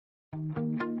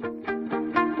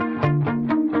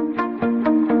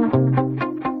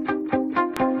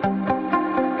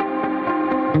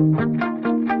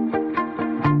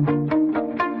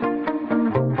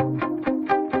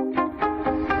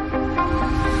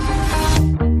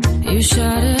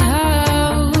shout it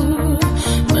out,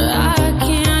 but I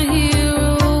can't hear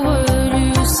a word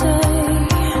you say.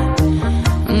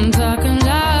 I'm talking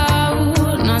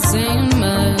loud, not saying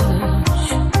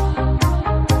much.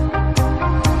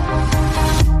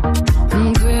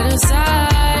 I'm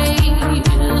criticized,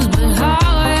 but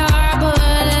how your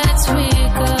bullets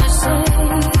ricochet.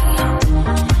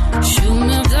 Shoot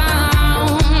me down,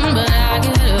 but I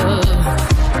get up.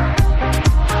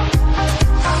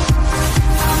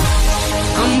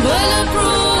 I'm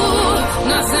bulletproof,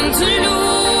 nothing to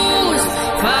lose.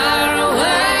 Far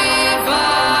away,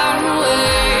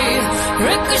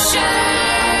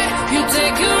 ricochet, you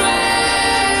take your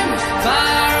aim.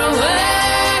 Far away,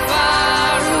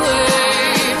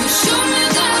 you shoot me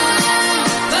down,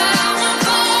 but I won't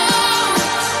fall.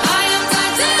 I am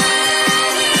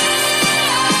titanium.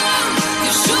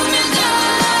 You shoot me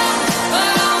down,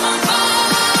 but I won't fall.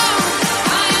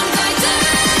 I am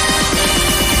titanium.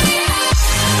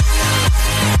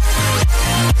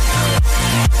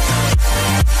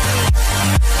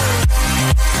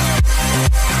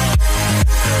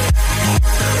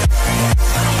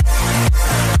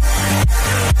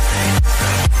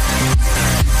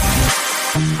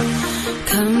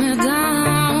 Cut me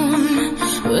down,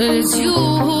 but it's you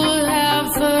who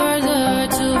have further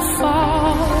to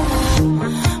fall.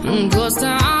 Ghost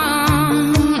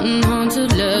town,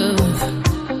 haunted love.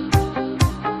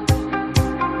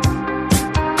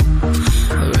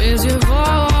 Raise your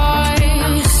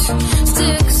voice,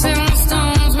 sticks and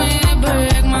stones may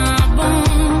break my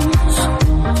bones.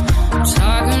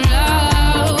 Talking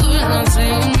loud, not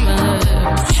saying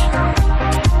much.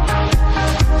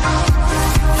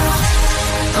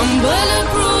 I'm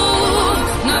bulletproof,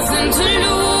 nothing to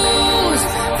lose.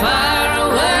 Far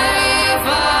away,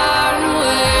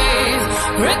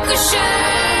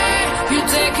 ricochet, you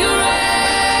take your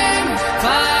aim.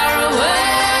 Far away,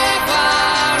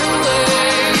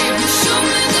 you shoot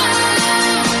me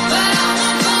down, but I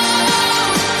won't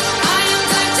fall. I am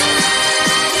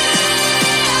titanium.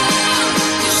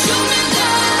 You shoot me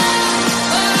down,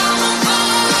 but I won't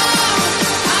fall.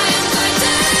 I am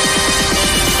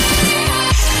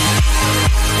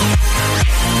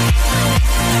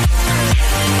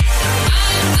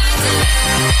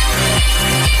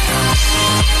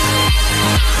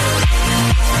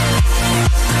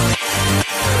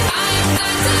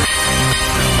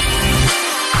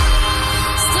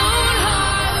Stone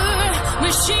heart,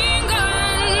 machine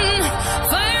gun,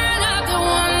 firing at the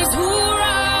ones who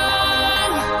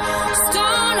run.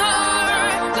 Stone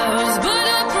heart, those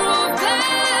bulletproof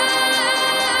glass.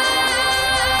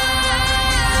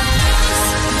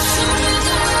 Shoot me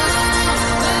down,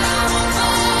 but I won't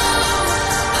fall.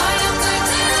 I am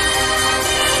titanium.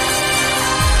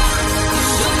 You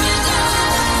shoot me down,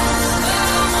 but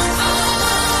I won't fall.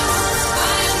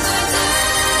 I am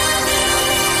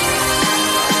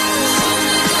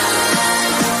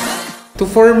To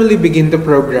formally begin the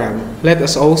program, let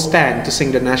us all stand to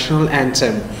sing the national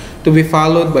anthem, to be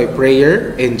followed by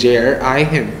prayer and JRI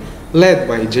hymn, led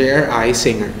by JRI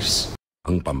singers.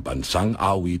 Ang pambansang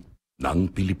awit ng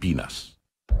Pilipinas.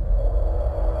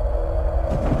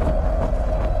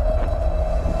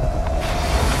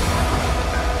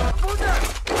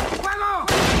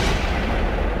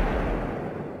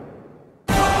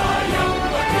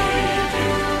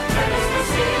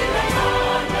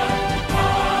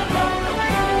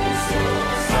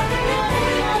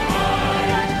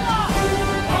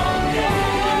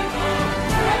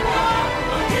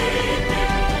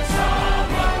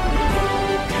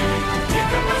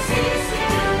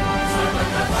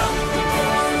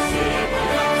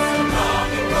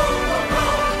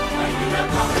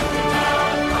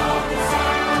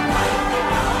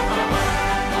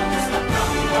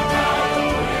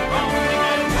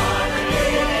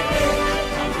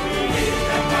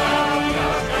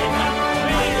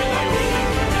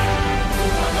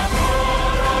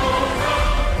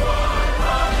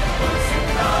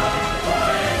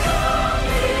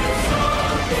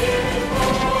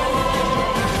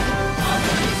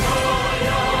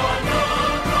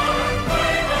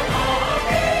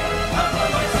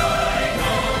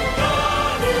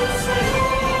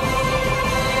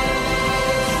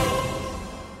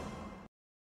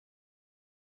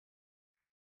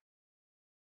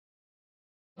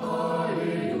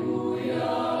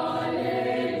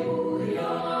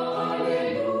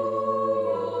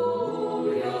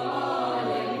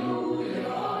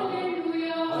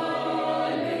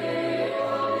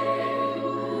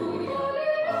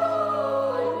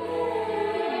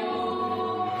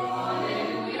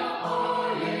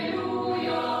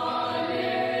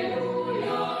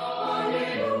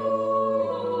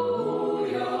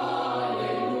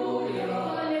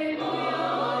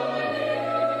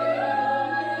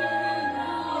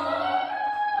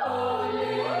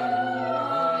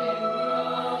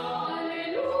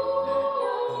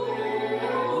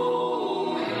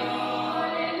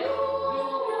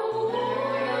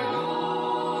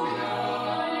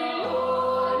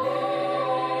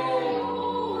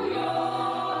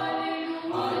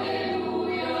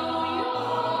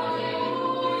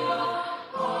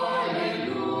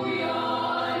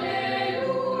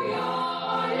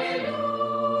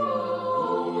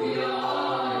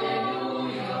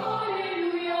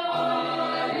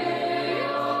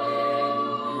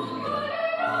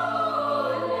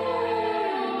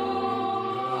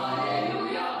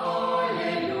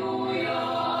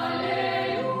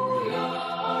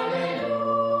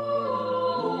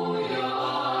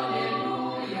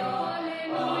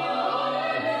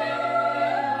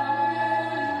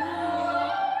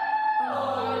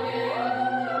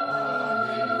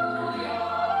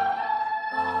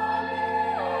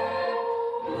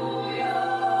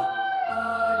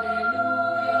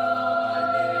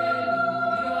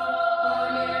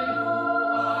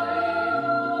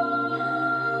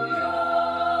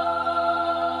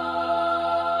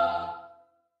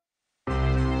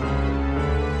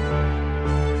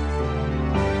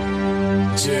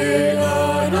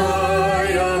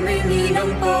 JRI, aming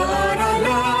inang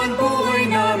paaralan, buhay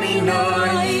namin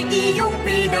ay iyong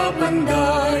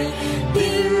pinapanday.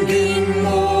 Dinggin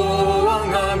mo ang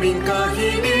aming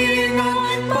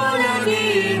kahilingan,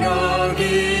 palaging ang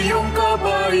iyong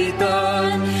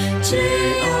kabaitan.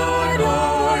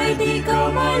 JRI, di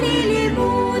ka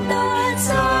malilimutan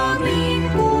sa aming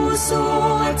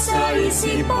puso at sa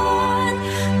isipan.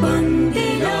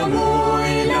 Bandila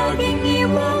mo'y laging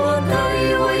iwawag,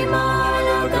 kayo'y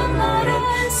mahalagang aral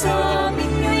sa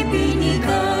amin nyo'y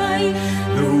binigay.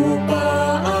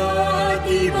 Lupa at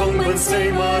ibang bansa'y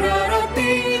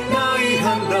mararating,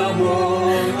 naihanda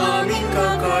mo ang aming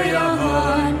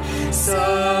kakayahan. Sa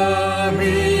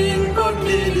aming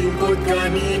paglilingkod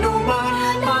kanino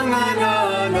man,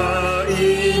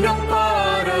 panganalain ang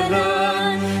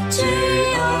paaralan.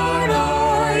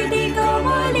 JRI, di ka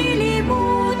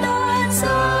malilimutan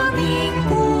sa aming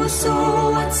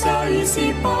puso at sa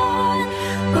isipan.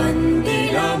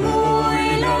 Bandila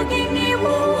mo'y laging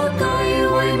iwawag,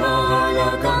 kayo'y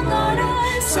mahalagang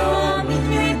aral sa amin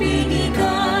nyo'y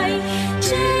binigay.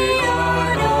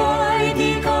 JRI,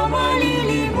 di ka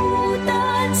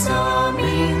malilimutan sa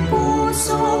aming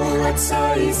puso at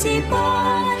sa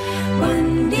isipan.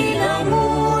 Bandila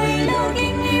mo'y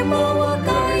laging iwawag,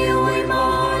 kayo'y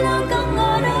mahalagang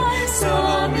aral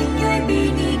sa amin nyo'y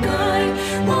binigay.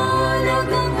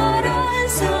 Mahalagang aral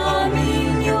sa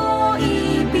amin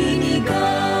nyo'y ibinigay.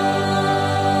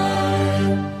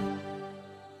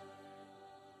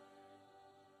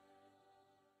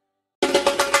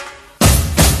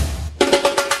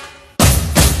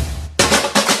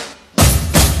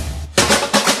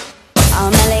 All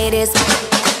my ladies,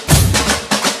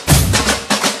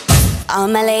 all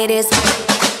my ladies,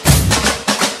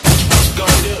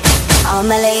 all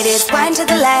my ladies, wind to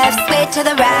the left, sway to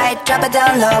the right, drop it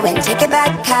down low and take it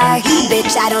back high.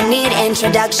 Bitch, I don't need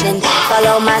introduction,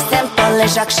 follow my simple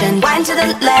instruction. Wind to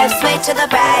the left, sway to the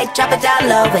right, drop it down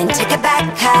low and take it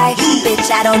back high.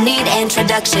 Bitch, I don't need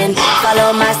introduction,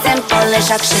 follow my simple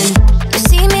instruction. You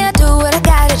see me, I do what I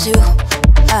gotta do,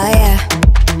 oh yeah.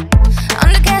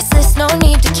 On the guest list, no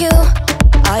need to queue,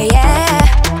 oh yeah.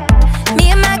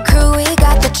 Me and my crew, we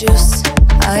got the juice,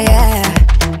 oh yeah.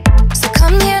 So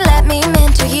come here, let me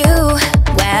mentor you.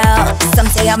 Well, some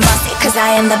say I'm bossy, cause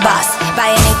I am the boss.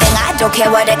 Buy anything, I don't care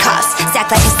what it costs.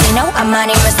 Stack like a casino, I'm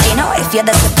Monte Rustino. If you're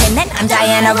the supreme, then I'm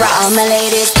Diana Ross. All my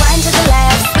ladies, wind to the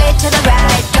left, sway to the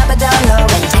right, drop it down low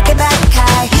and take it back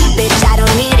high. Bitch, I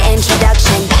don't need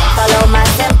introduction, follow my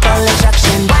simple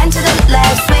instruction. Wind to the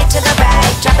left, sway to the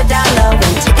right, drop it down low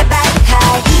and take it back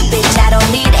high. Bitch, I don't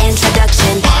need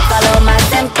introduction, follow my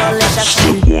simple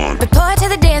instruction. Report to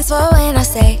the dance floor when I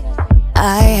say,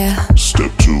 oh yeah.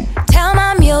 Step 2. Tell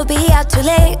mom you'll be out too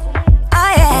late,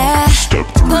 oh yeah. Step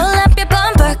 3. Pull up your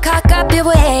bumper, cock up your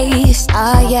waist,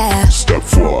 oh yeah. Step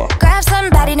 4. Grab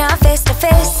somebody now face to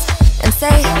face and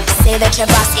say that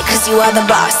you're bossy, cause you are the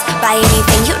boss. Buy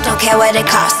anything, you don't care what it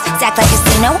costs. Stack like a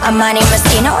casino, I'm Monte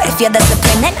Rustino. If you're the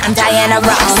supreme, then I'm Diana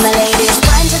Ross. All my ladies,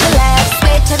 wind to the left,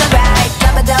 sway to the right,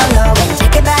 drop it down low and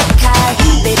take it back high.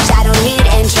 Bitch, I don't need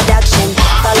introduction,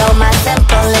 follow my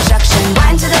simple instruction.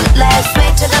 Wind to the left,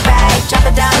 sway to the right, drop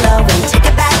it down low and take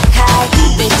it back high.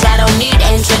 Bitch, I don't need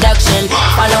introduction,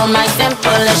 follow my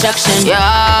simple instruction. Yo,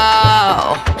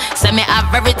 send me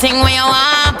have everything when you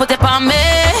want, put it on me.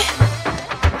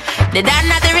 The dad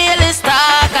not the realest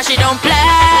star, cause she don't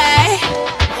play.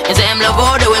 You say him love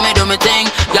all the way me do me thing.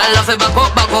 Y'all love it back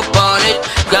up on it.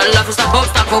 Y'all love it stack up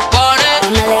on it.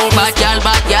 Bad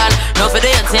gal, no for do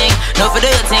your thing, no for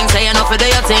do your thing. Say no for do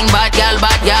your thing, bad gal,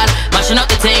 mashing up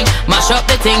the thing, mash up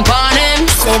the thing, pon him.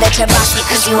 Say that you're bossy,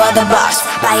 cause you are the boss.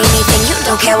 Buy anything, you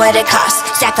don't care what it costs.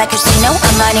 Stack like a casino,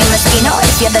 I'm Monte Rustino.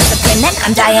 If you're the supreme, then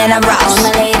I'm Diana Ross. All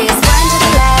my ladies, wind to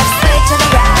the left, sway to the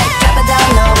right, drop it down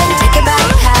low and take it back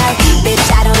high.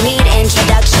 Bitch, I don't need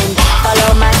introduction,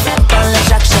 follow my simple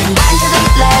instruction. Wind to the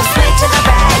left, sway to the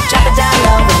right, drop it down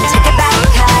low and take it back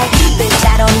high. Bitch,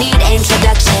 I don't need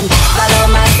introduction, follow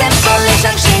my simple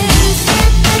instruction.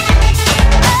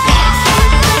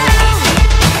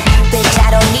 Bitch,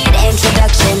 I don't need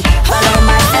introduction, follow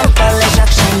my simple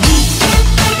instruction.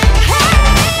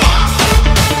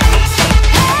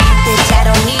 Bitch, I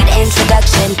don't need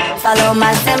introduction, follow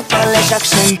my simple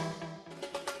instruction.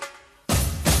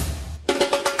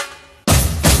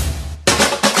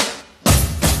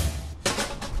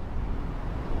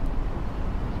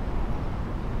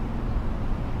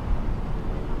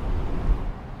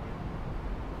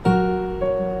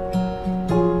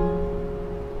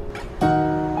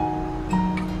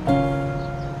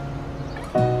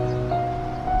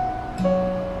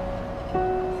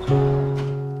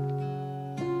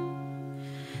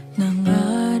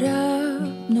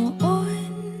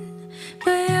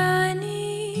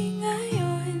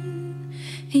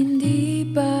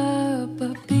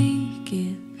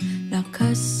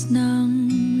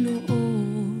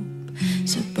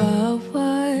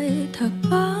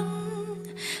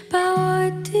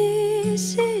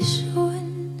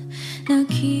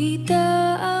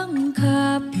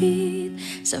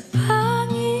 sa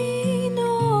Panginoon.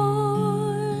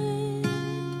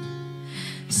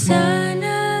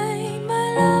 Sana'y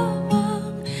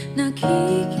malamang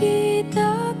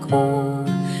nakikita ko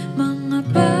mga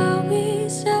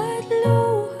pawis at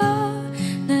luha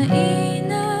na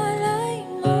inalay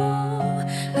mo,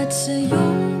 at sa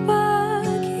iyong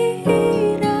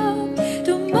paghihirap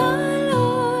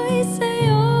dumaloy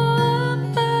sa'yo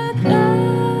ang pag-asa.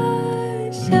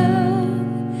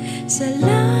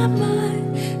 Salamat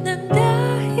ng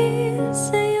dahil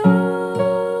sa'yo.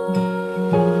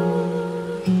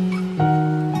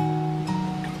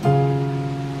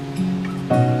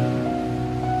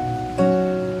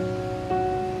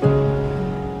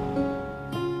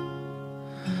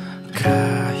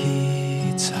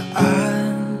 Kahit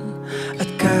saan at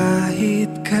kahit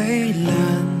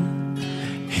kailan,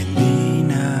 hindi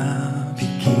na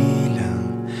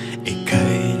pigilang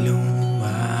ika'y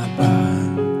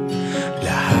lumaban.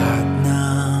 Lahat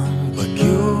ng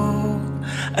bagyo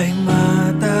ay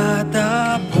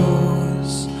matatapos.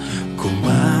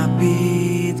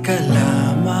 Kumapit ka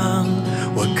lamang,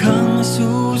 huwag kang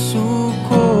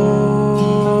susuko.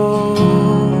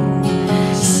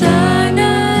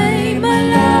 Sana'y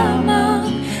malamang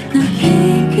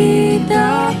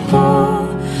nakikita ko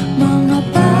mga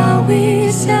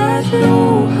pawis at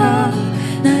luha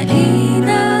na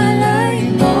inalay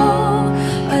mo,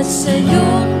 at sa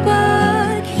iyong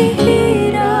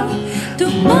paghihirap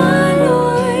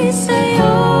dumaloy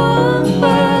sa'yo ang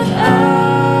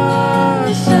pag-asa.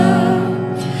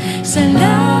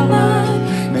 Salamat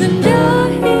ng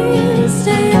dahil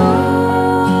sa'yo.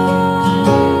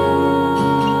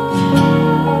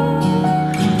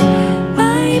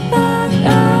 May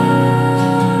pag-asa.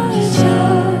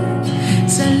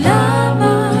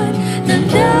 Salamat ng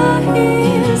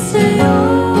dahil sa'yo.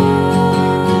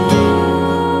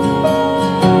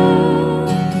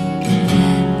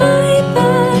 May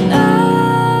pag-asa.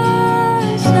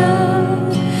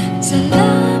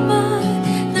 Salamat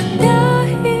ng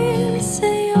dahil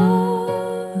sa'yo.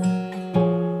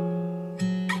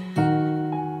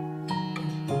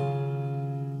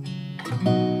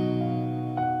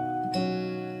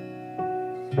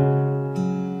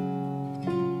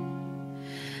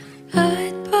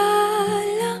 At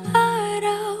balang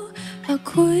araw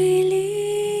ako'y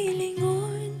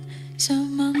lilingon sa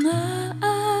mga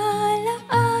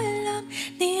alaalam,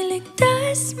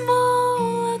 niligtas mo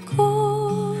ako.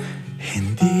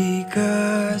 Hindi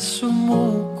ka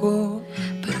sumuko,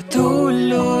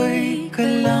 patuloy ka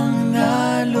lang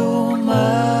na lumaban.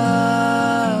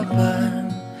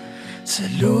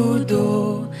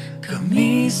 Saludo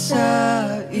kami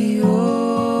sa iyo.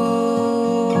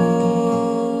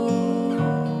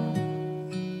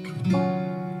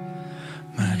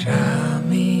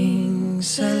 Maraming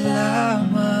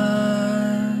salamat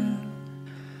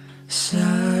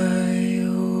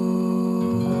sa'yo.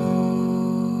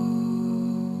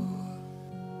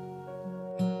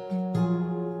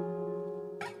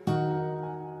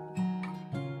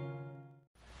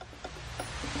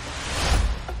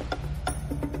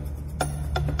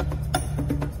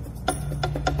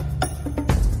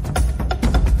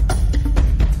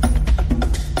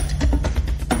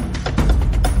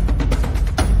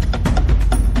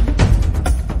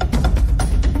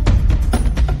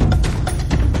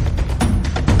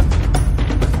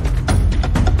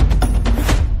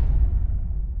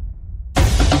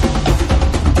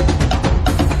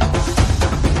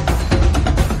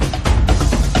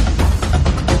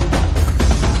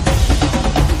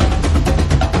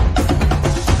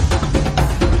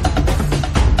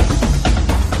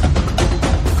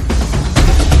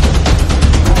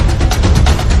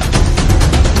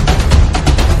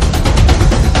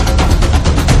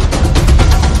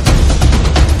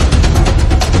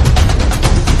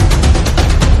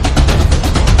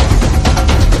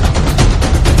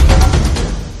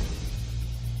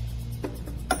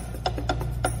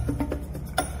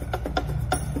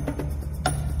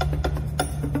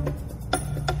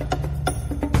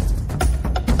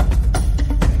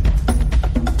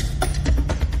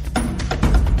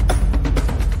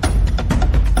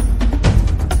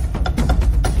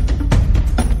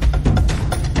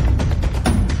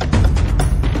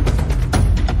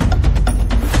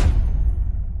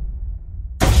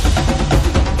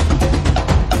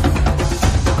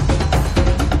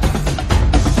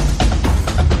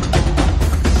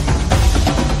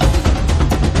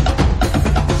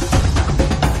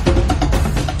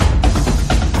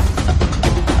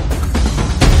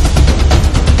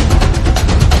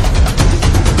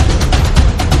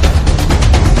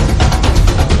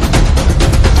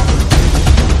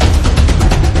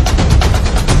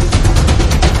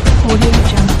 Audio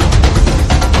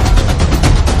Jungle.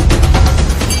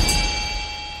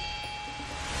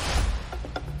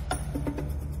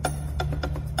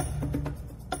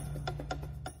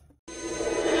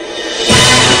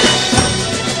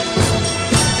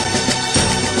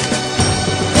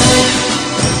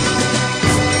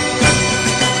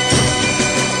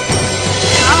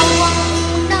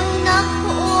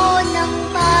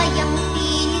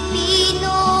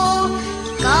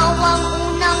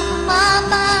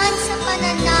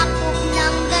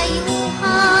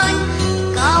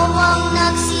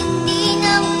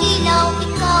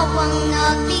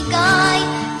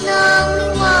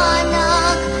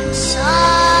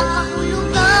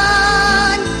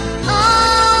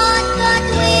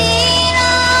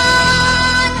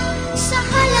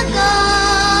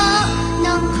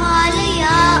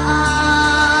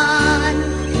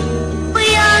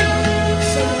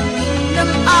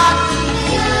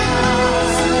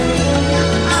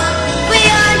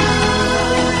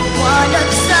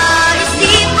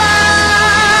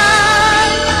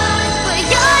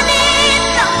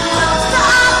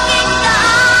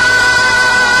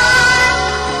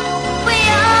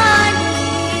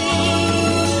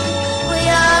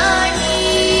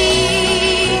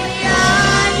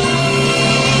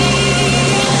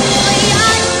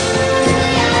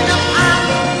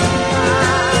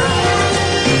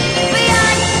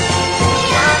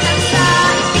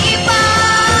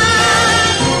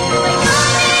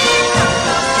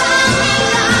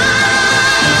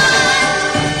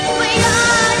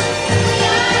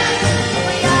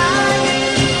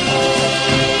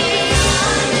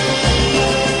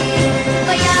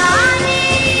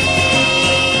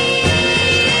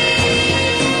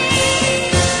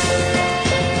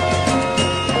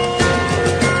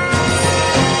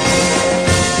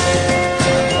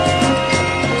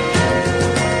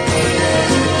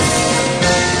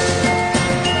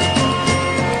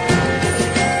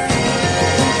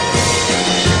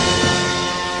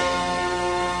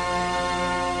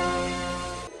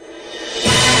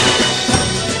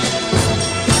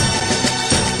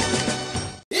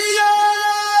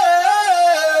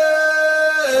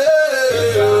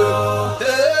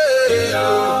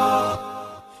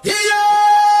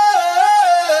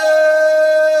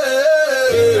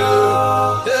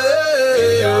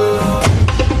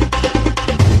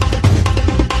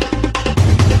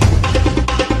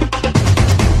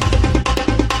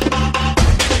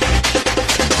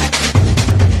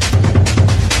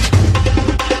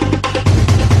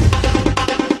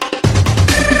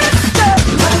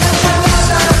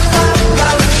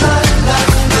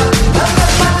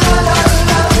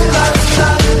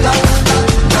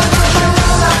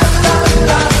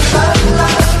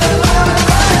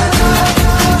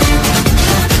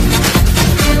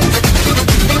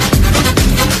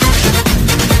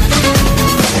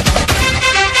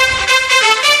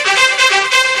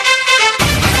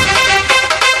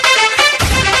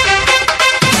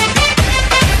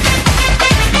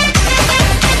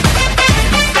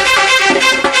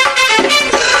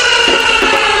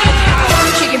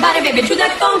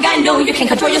 can't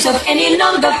control yourself any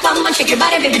longer. Come on, shake your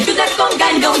body, baby, do that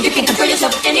conga. No, you can't control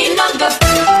yourself any longer.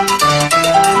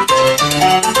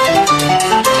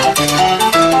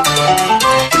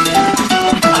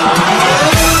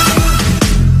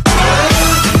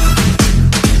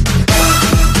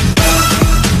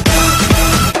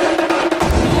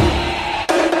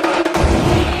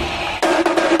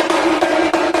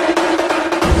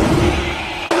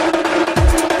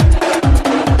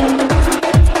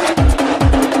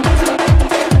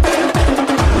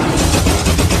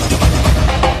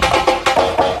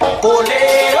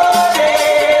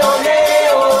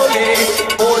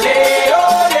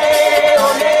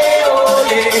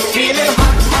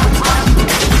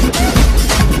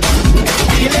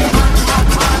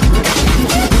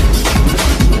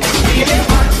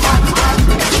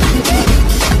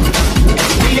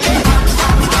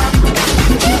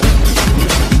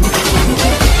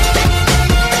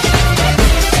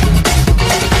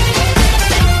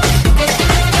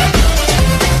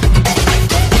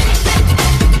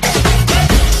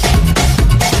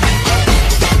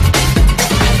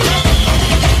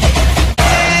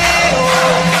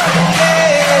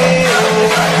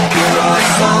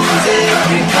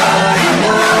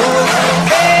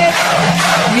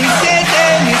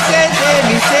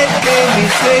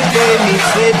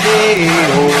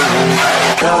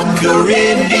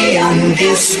 Caribbean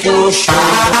disco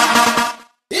show.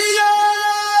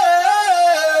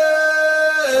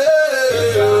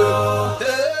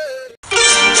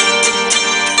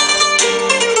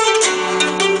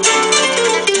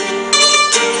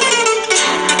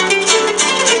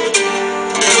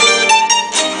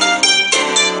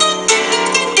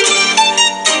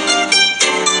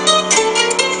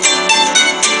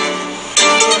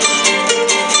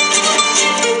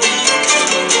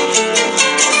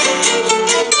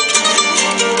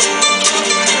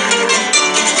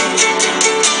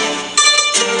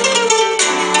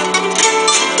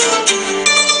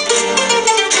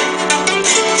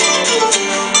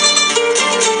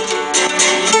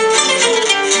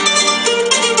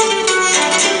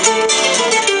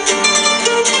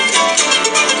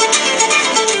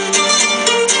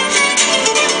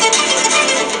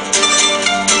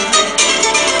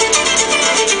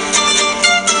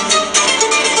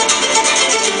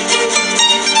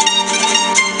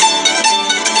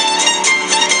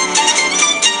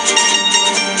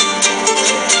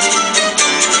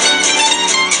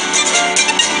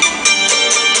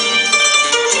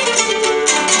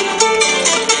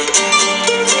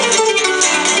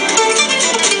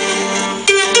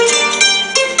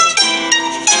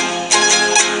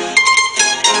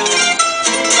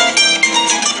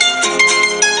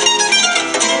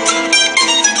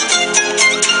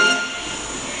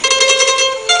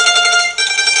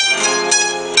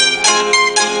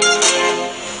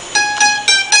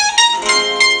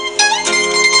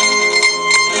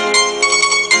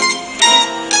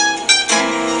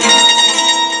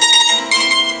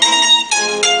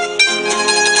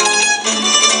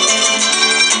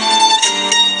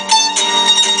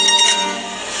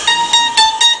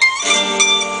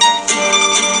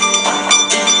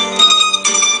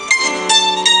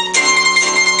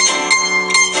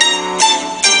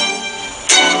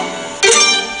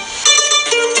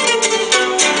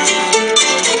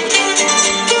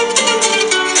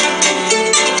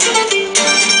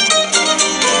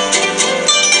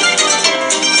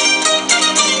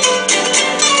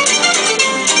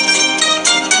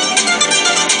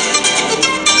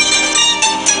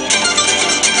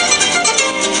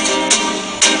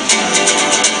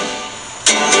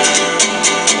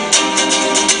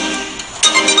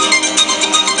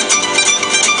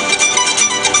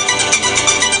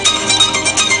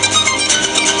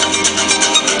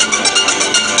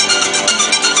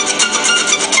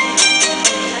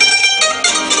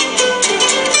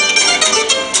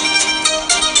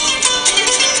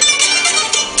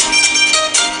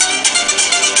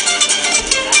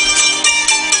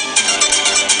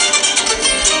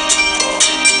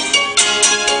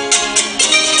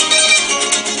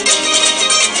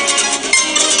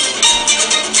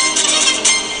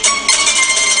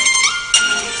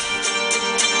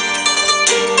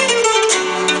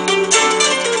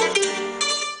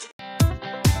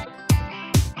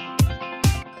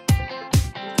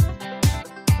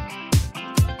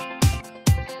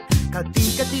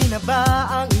 Kati-kati na ba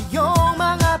ang iyong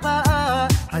mga paa?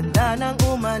 Handa nang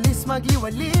umalis,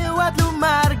 mag-iwaliw at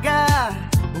lumarga.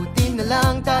 Buti na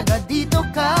lang taga dito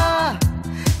ka.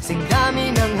 Sing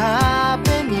dami ng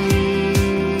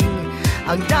happening,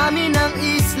 ang dami ng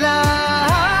isla.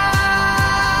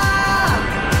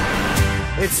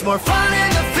 It's more fun in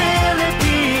the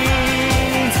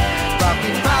Philippines.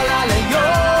 Bakit malalayo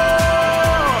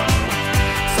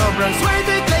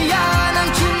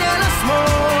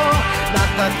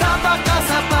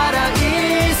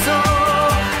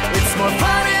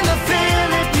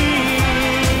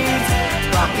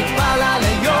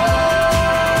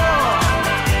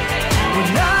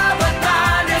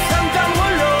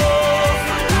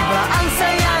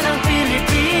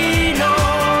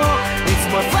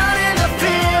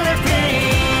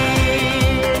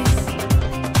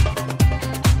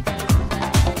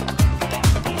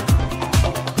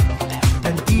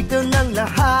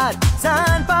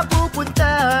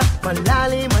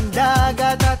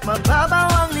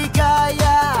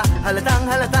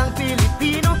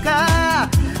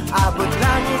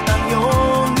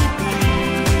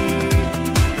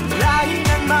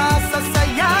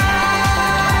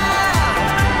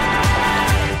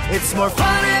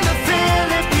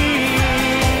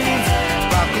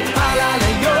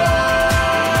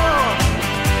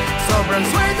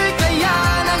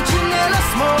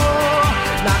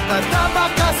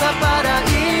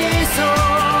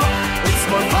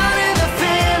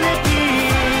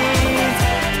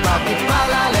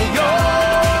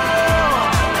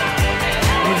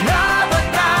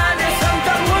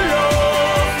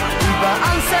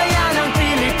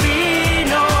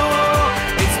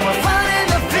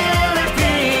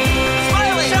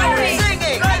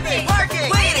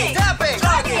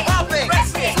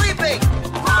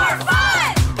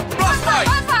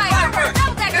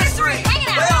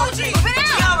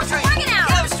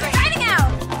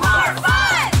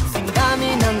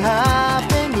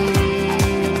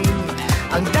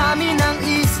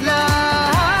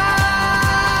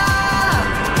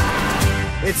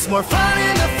It's more fun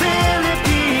in the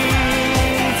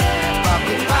Philippines.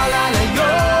 Bakit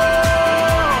palalayo?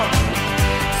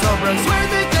 Sobrang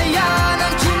swerte kaya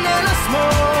ng tsinelas mo.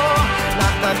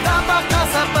 Nakatapak ka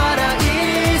sa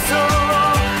paraiso.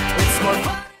 It's more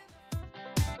fun.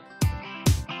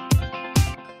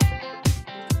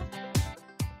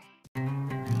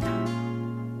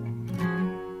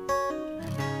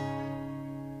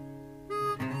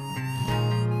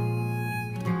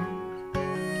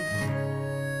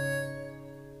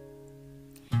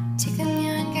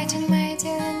 지금은 같은 말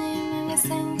들으는 내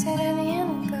상처를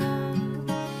이해하고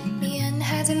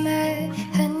미안하단 말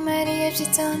한마디 없이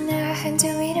떠나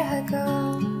한줄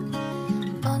위로하고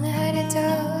오늘 하루도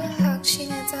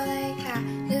혹시나 더 내가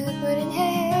누구든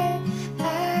해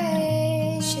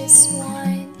I just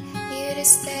want you to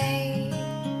stay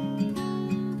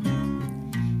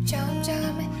점점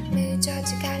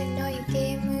무뎌져가는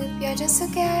너에게 무뎌져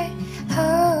속에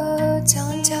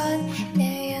천천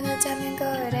내어놓자면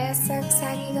거래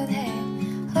속삭이곤 해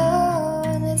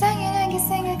너 당연하게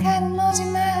생각하는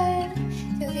너지만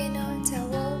그게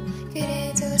너다워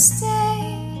그래도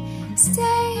stay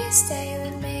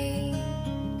with me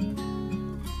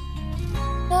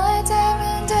너의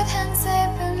닮은 듯한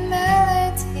슬픈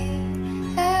멜로디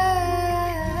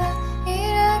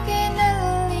이렇게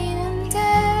날 울리는데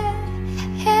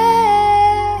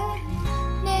yeah.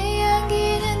 내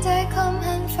향기는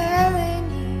달콤한 feeling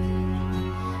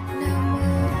너무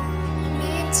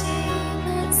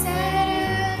밉지만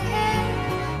사랑해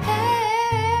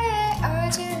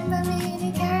어두운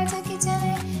밤이 가득히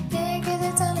전에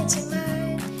내게도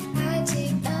떠났지만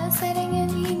아직 난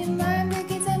사랑하는 마음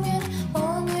느끼자면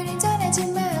오늘은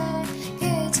전하지만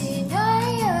그지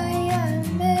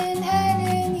너야야만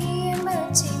하는 이유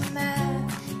묻지마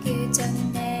그저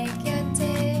내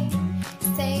곁에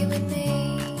stay with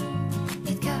me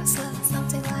it goes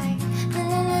something like la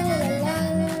la la la la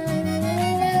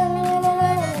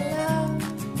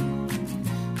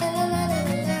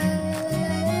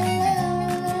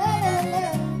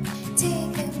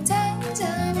지금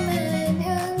당장만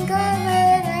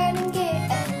흥건하라는 게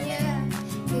아니야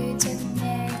그저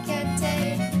내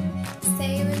곁에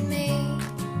stay with me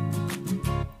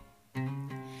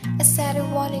I said I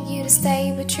wanted you to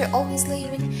stay but you're always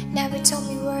leaving never told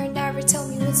me where never told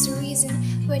me what's the reason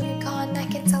when you're gone I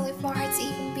can tell if my heart's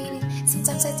even beating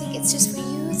sometimes I think it's just for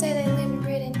you that I live and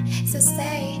written so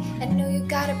stay I know you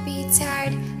gotta be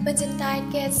tired when the night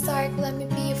gets dark let me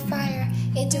be a fire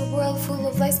in the world full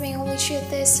of lies my only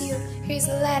truth is you here's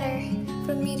a letter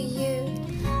from me to you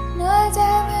너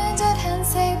닮은 듯한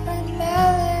슬픈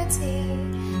멜로디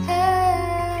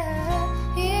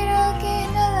이렇게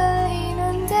날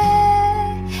울리는데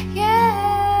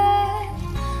yeah.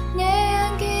 내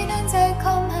향기는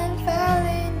달콤한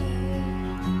feeling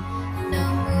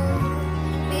너무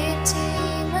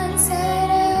밉지만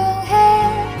사랑해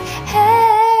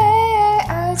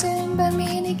어두운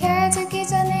밤이 가득히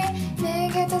전에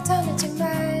내게도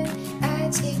떠나지만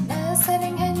아직 나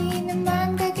사랑하는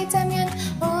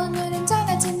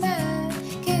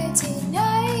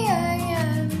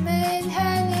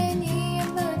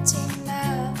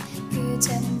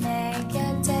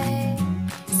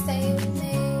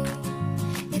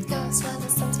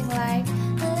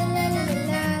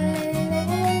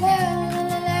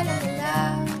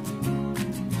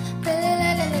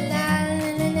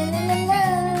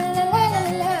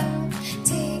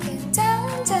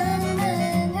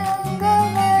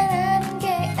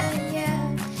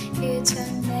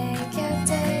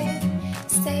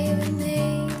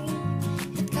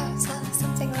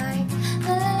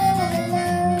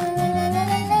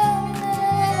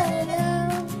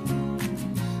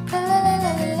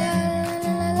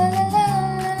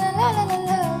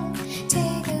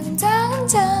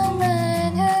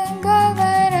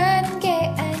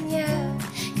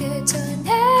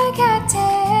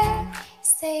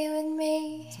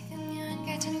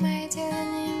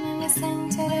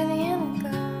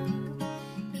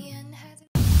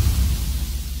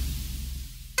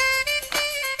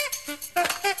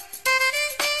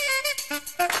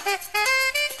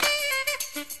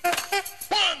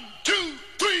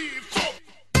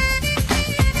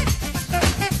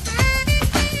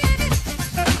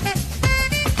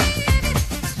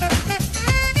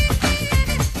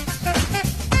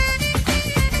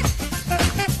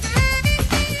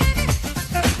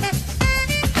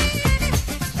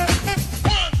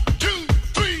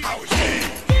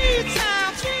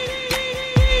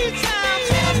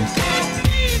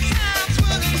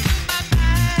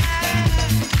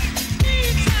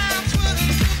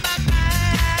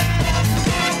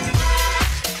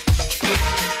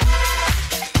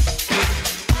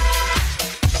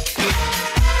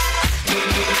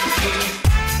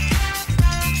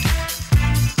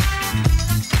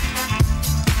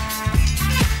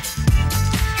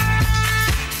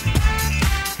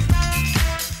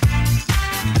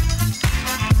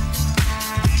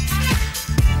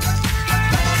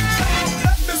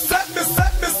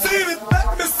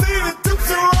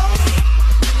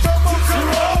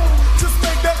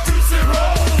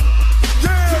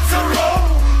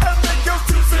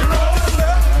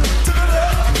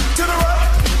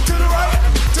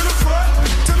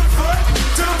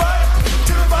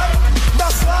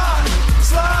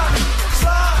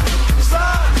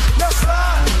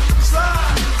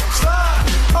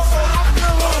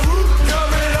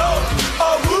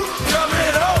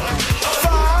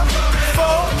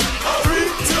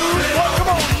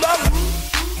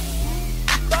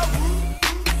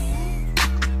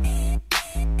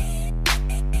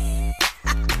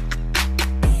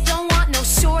no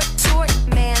short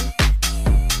man.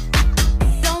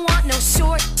 Don't want no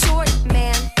short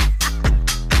man.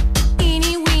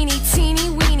 Eeny weeny teeny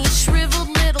weeny shriveled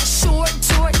little short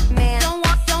man. Don't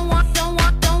want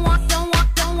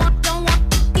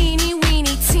eeny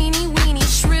weeny teeny weeny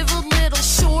shriveled little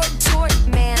short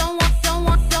man. Don't want no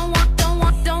short man.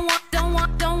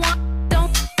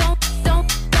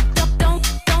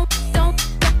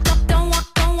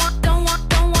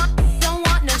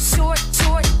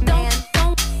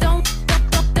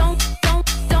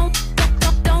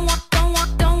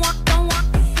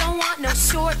 Don't want no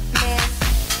short man.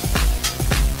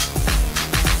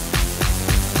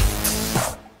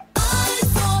 I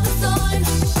saw the sign,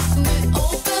 and it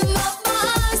opened up my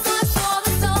eyes. I saw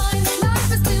the sign, life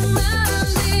is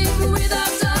demanding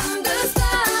without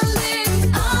understanding.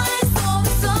 I saw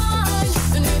the sign,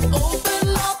 and it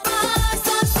opened up my eyes.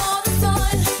 I saw the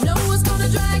sign, no one's gonna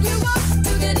drag you up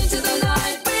to get into the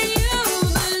light where you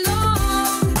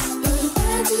belong. But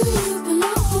where do you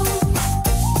belong?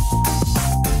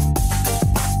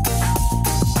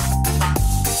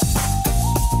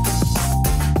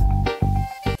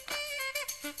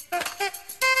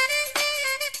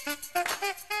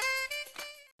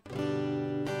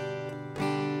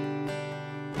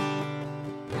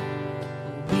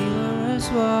 We were as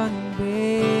one,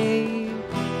 babe,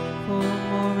 for a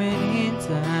moment in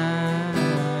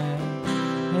time.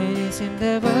 It seemed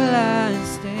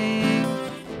everlasting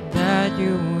that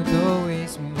you would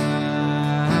always be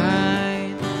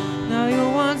mine. Now you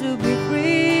want to be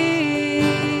free,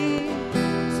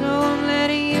 so I'm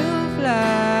letting you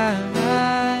fly.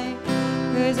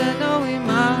 'Cause I know in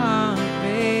my heart,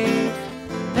 babe,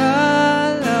 our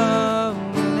love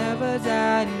will never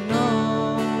die, no.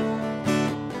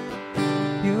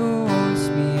 You always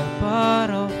be a part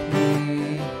of me.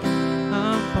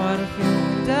 I'm part of you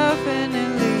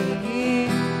indefinitely.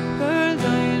 Girl,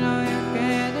 don't you know you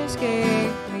can't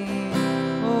escape me?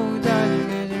 Oh, darling,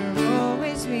 'cause you'll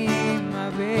always be my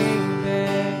baby.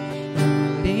 You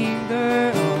will linger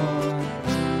on.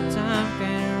 Time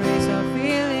can erase our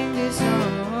feeling this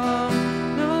strong.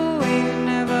 No way, you're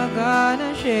never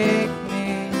gonna shake me.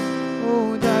 Oh,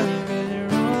 darling, 'cause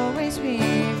you'll always be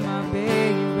my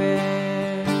baby.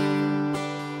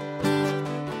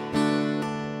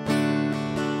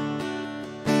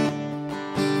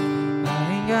 I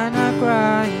ain't gonna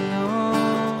cry, no.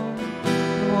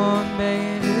 You won't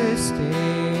beg to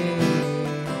stay.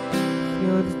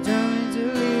 You're determined to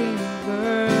leave,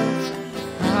 girl.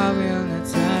 I will not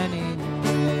stand in your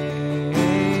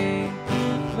way.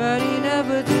 But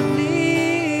inevitably,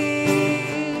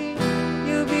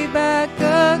 you'll be back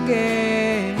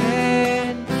again.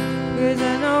 'Cause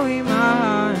I know in my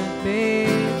heart,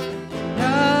 babe,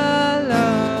 our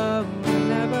love will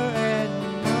never end,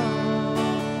 no.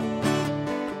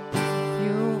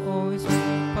 You always be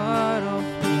part of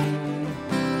me.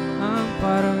 I'm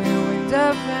part of you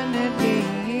indefinitely.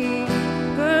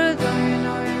 Girl, don't you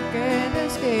know you can't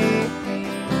escape me?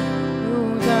 You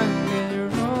darling, 'cause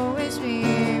you'll always be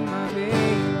my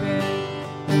baby.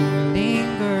 You will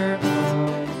linger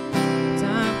on.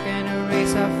 Time can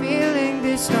erase our feeling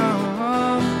this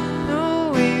strong. No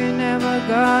way, you're never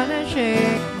gonna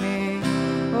shake me.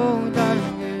 Oh,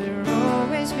 darling, 'cause you'll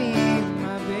always be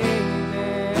my baby.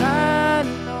 I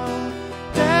know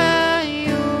that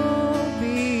you'll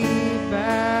be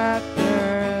back,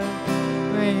 girl,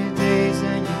 when your days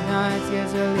and your nights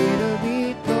gets a little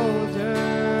bit colder.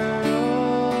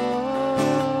 Oh,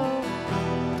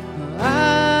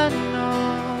 I know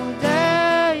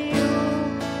that you'll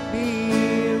be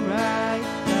right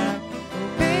back. Oh,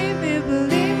 baby,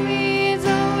 believe me, it's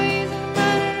always a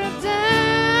matter of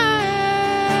time.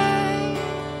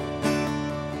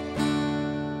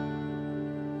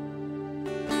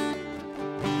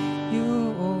 You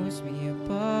always be a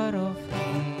part of me.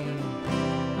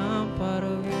 I'm part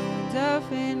of you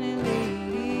indefinitely.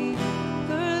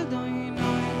 Girl, don't you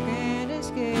know you can't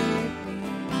escape me?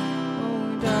 Oh,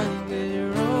 darling, 'cause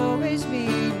you'll always be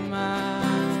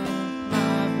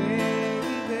my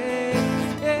baby.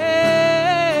 Yeah.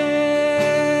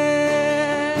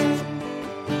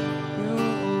 You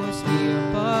always be a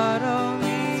part of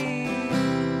me.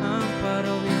 I'm part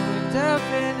of you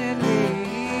indefinitely.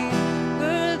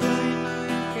 Girl, don't you know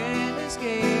you can't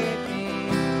escape me?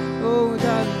 Oh,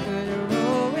 darling, 'cause you'll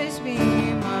always be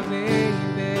my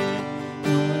baby.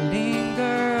 You will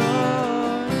linger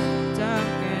on. Time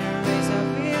can erase our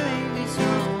feeling this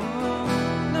strong.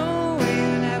 No way,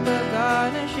 you're never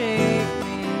gonna shake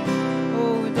me.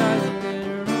 Oh, darling, 'cause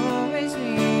you'll always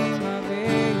be my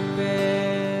baby.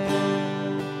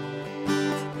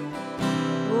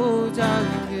 Oh,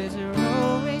 darling, 'cause you'll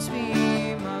always be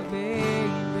my baby.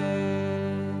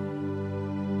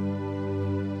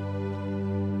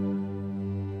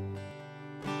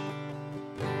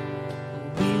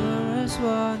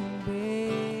 one,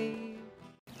 babe.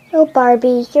 Oh,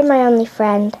 Barbie, you're my only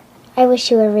friend. I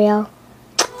wish you were real.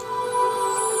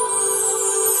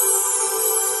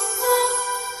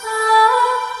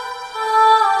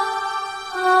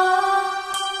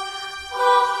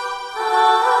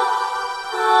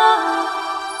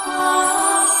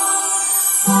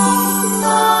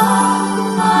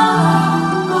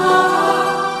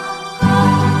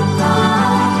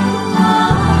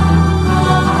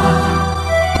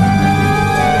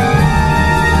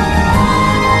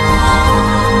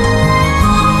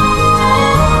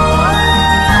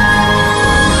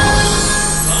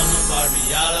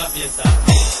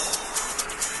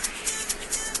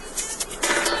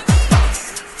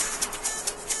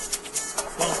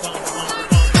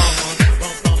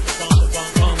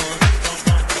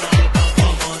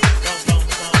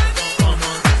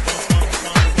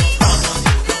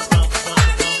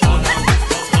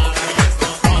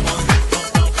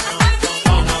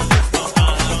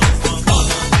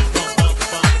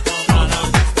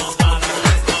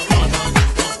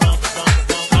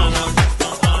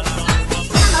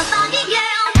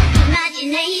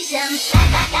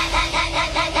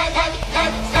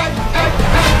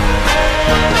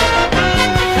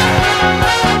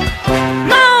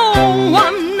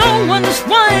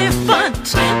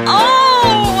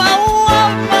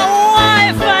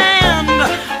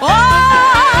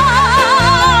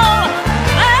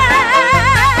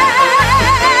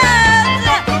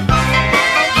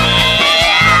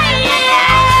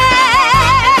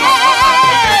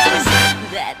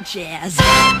 Jazz.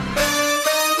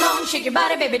 Come on, shake your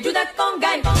body, baby, do that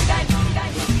conga, conga, conga.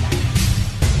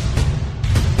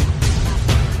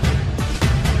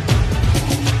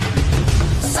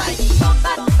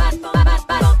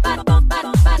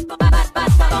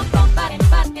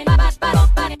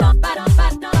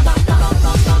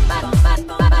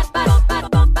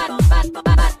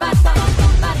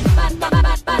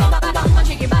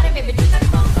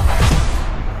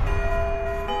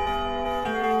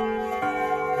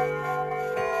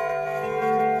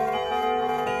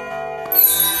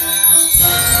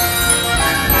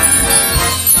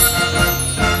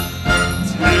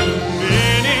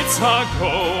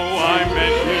 Ago I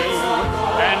met you,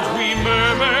 and we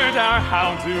murmured our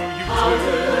how do you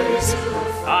do's.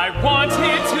 I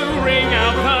wanted to ring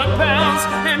out the bells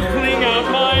and fling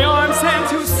out my arms and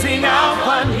to sing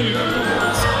out the news.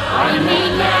 I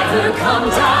may never come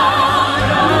down.